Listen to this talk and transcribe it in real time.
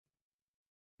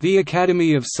The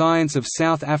Academy of Science of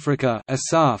South Africa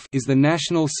is the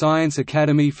national science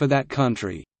academy for that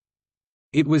country.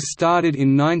 It was started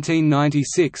in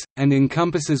 1996, and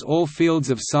encompasses all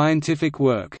fields of scientific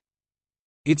work.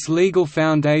 Its legal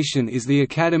foundation is the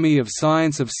Academy of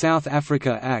Science of South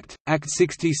Africa Act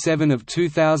 67 of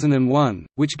 2001,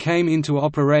 which came into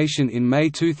operation in May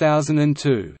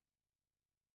 2002.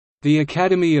 The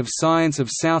Academy of Science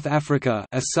of South Africa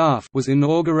was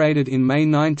inaugurated in May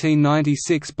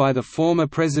 1996 by the former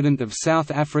President of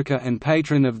South Africa and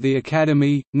patron of the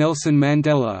Academy, Nelson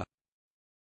Mandela.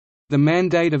 The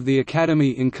mandate of the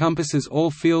Academy encompasses all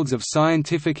fields of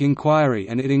scientific inquiry,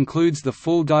 and it includes the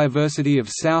full diversity of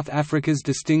South Africa's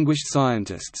distinguished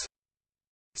scientists.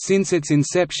 Since its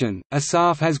inception,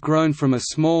 ASAF has grown from a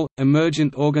small,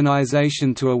 emergent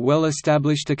organization to a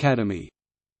well-established academy.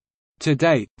 To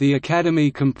date, the Academy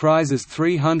comprises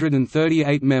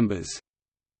 338 members.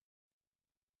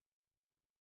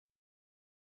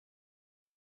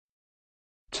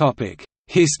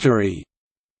 History.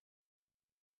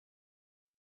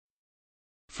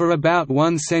 For about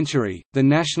 1 century, the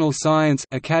National Science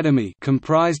Academy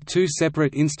comprised two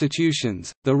separate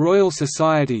institutions, the Royal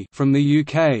Society from the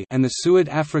UK and the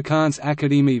Suid-Afrikaanse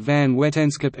Akademie van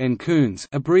Wetenskap en Kunst,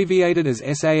 abbreviated as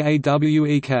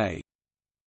SAAWEK.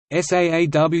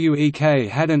 SAAWEK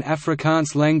had an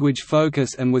Afrikaans language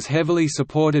focus and was heavily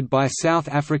supported by South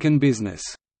African business.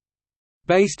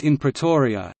 Based in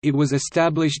Pretoria, it was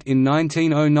established in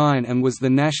 1909 and was the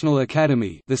National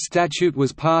Academy. The statute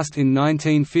was passed in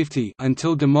 1950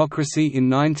 until democracy in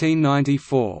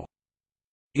 1994.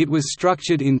 It was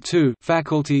structured in two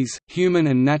faculties, human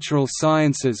and natural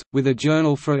sciences, with a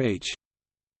journal for each.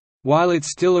 While it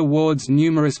still awards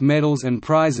numerous medals and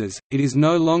prizes, it is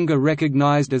no longer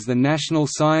recognized as the National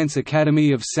Science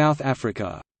Academy of South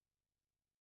Africa.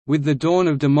 With the dawn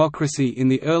of democracy in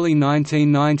the early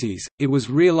 1990s, it was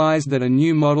realized that a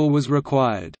new model was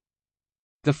required.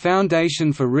 The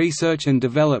Foundation for Research and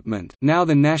Development, now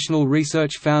the National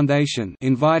Research Foundation,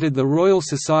 invited the Royal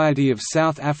Society of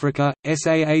South Africa,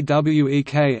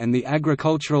 SAAWEK, and the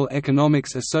Agricultural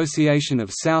Economics Association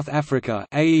of South Africa,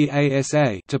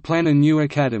 AEASA, to plan a new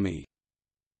academy.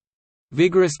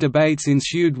 Vigorous debates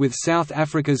ensued with South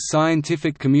Africa's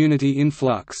scientific community in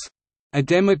flux. A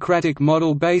democratic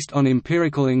model based on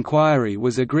empirical inquiry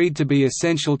was agreed to be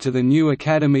essential to the new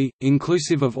academy,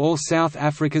 inclusive of all South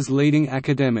Africa's leading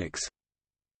academics.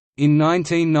 In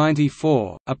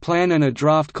 1994, a plan and a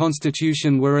draft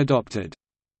constitution were adopted.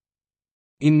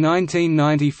 In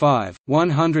 1995,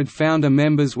 100 founder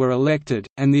members were elected,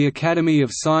 and the Academy of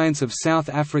Science of South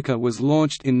Africa was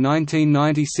launched in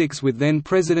 1996 with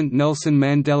then-President Nelson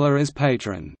Mandela as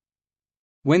patron.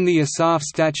 When the ASAF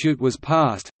statute was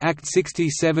passed, Act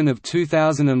 67 of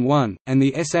 2001, and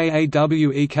the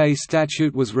SAAWEK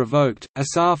statute was revoked,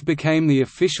 ASAF became the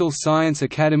official Science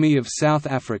Academy of South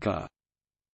Africa.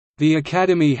 The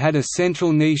Academy had a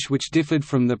central niche which differed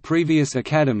from the previous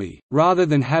Academy. Rather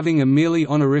than having a merely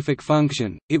honorific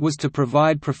function, it was to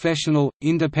provide professional,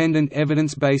 independent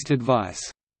evidence-based advice.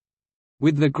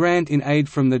 With the grant in aid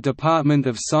from the Department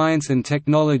of Science and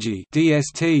Technology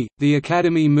 (DST), the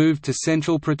Academy moved to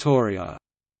central Pretoria.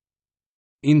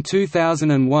 In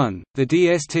 2001, the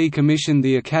DST commissioned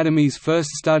the Academy's first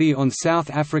study on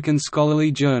South African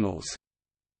scholarly journals.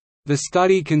 The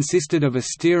study consisted of a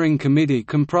steering committee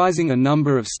comprising a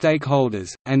number of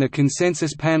stakeholders, and a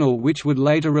consensus panel which would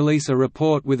later release a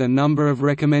report with a number of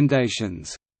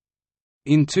recommendations.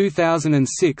 In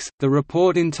 2006, the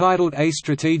report entitled A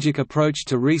Strategic Approach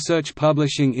to Research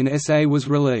Publishing in SA was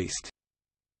released.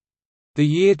 The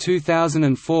year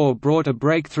 2004 brought a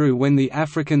breakthrough when the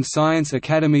African Science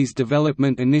Academies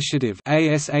Development Initiative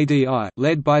 (ASADI),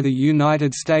 led by the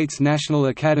United States National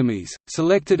Academies,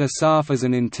 selected ASAF as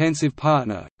an intensive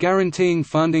partner, guaranteeing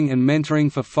funding and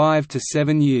mentoring for 5 to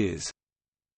 7 years.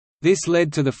 This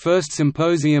led to the first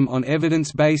symposium on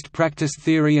evidence-based practice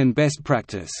theory and best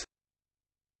practice.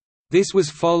 This was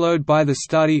followed by the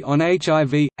study on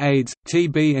HIV, AIDS,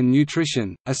 TB and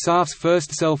nutrition, ASAF's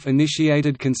first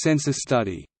self-initiated consensus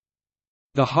study.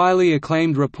 The highly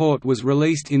acclaimed report was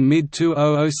released in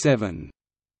mid-2007.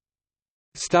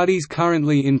 Studies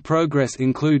currently in progress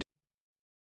include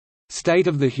State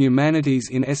of the Humanities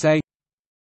in SA,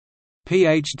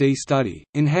 PhD study,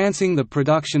 enhancing the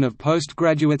production of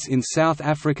postgraduates in South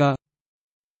Africa,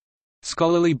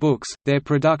 Scholarly books, their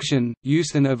production,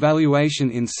 use and evaluation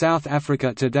in South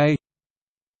Africa today,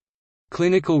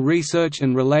 Clinical research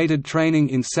and related training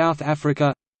in South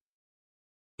Africa,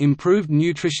 Improved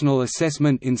nutritional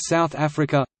assessment in South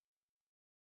Africa,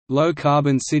 Low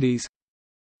carbon cities,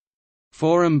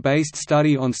 forum-based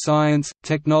study on science,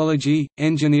 technology,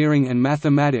 engineering and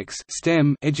mathematics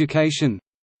 (STEM) education.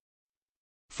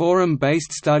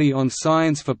 Forum-based study on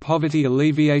science for poverty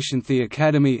alleviation. The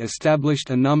Academy established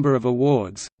a number of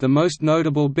awards, the most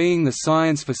notable being the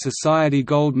Science for Society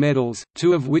Gold Medals,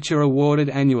 2 of which are awarded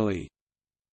annually.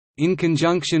 In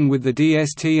conjunction with the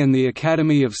DST and the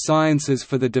Academy of Sciences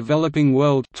for the Developing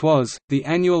World (TWAS), the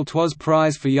annual TWAS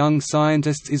Prize for Young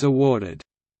Scientists is awarded.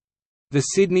 The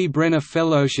Sidney Brenner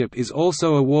Fellowship is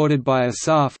also awarded by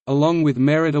ASAF, along with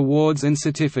merit awards and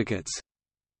certificates.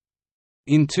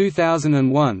 In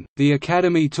 2001, the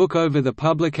Academy took over the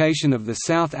publication of the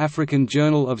South African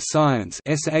Journal of Science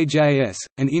 (SAJS),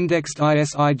 an indexed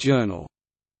ISI journal.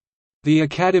 The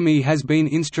Academy has been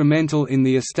instrumental in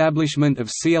the establishment of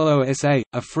CLOSA,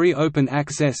 a free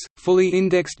open-access, fully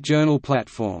indexed journal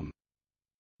platform.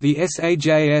 The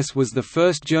SAJS was the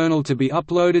first journal to be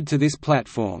uploaded to this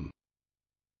platform.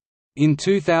 In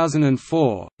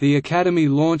 2004, the Academy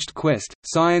launched Quest,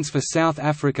 Science for South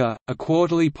Africa, a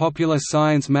quarterly popular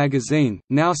science magazine,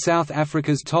 now South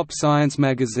Africa's top science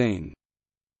magazine.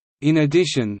 In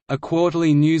addition, a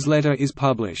quarterly newsletter is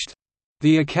published.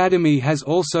 The Academy has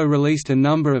also released a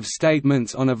number of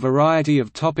statements on a variety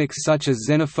of topics such as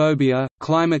xenophobia,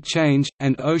 climate change,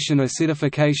 and ocean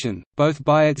acidification, both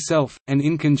by itself, and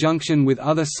in conjunction with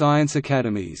other science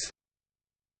academies.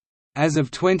 As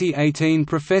of 2018,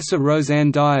 Professor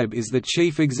Roseanne Diab is the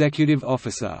Chief Executive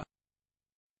Officer.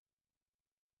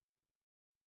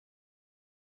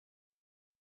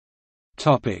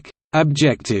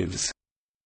 Objectives.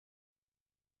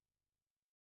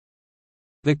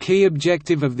 The key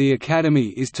objective of the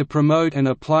Academy is to promote and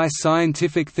apply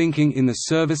scientific thinking in the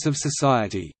service of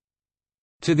society.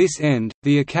 To this end,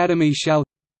 the Academy shall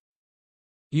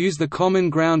use the common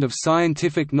ground of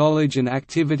scientific knowledge and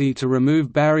activity to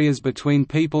remove barriers between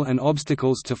people and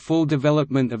obstacles to full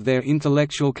development of their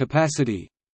intellectual capacity.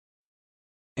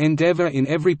 Endeavor in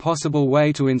every possible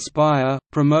way to inspire,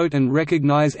 promote and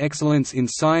recognize excellence in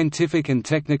scientific and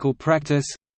technical practice.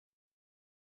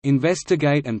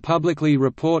 Investigate and publicly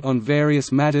report on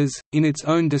various matters, in its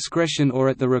own discretion or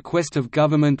at the request of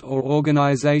government or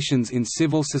organizations in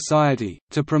civil society,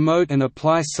 to promote and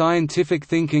apply scientific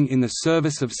thinking in the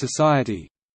service of society.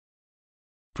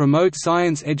 Promote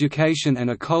science education and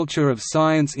a culture of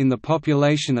science in the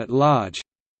population at large.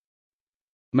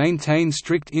 Maintain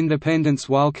strict independence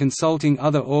while consulting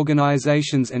other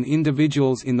organizations and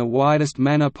individuals in the widest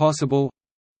manner possible.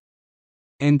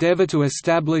 Endeavor to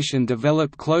establish and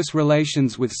develop close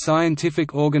relations with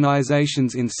scientific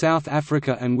organizations in South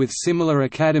Africa and with similar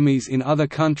academies in other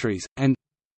countries, and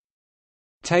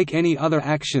take any other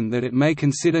action that it may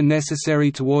consider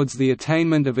necessary towards the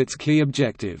attainment of its key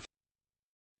objective.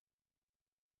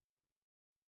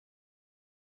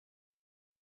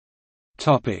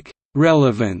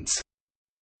 Relevance.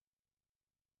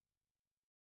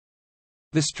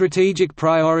 The strategic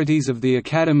priorities of the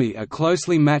Academy are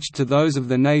closely matched to those of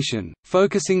the nation,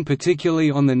 focusing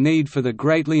particularly on the need for the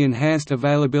greatly enhanced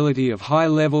availability of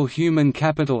high-level human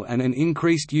capital and an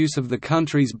increased use of the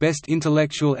country's best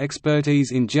intellectual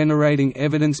expertise in generating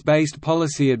evidence-based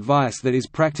policy advice that is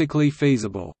practically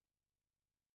feasible.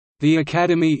 The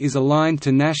Academy is aligned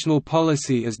to national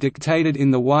policy as dictated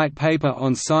in the White Paper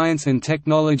on Science and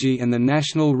Technology and the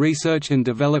National Research and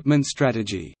Development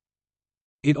Strategy.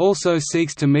 It also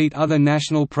seeks to meet other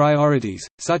national priorities,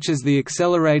 such as the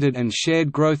Accelerated and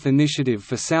Shared Growth Initiative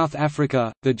for South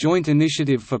Africa, the Joint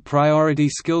Initiative for Priority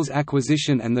Skills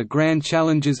Acquisition and the grand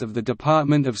challenges of the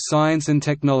Department of Science and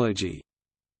Technology.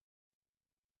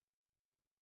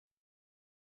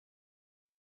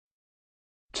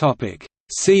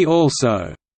 See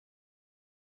also: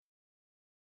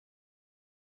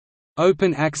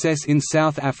 Open access in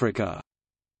South Africa.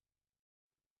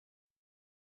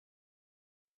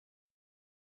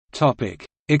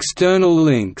 External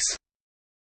links.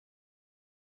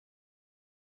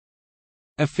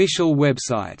 Official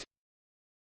website.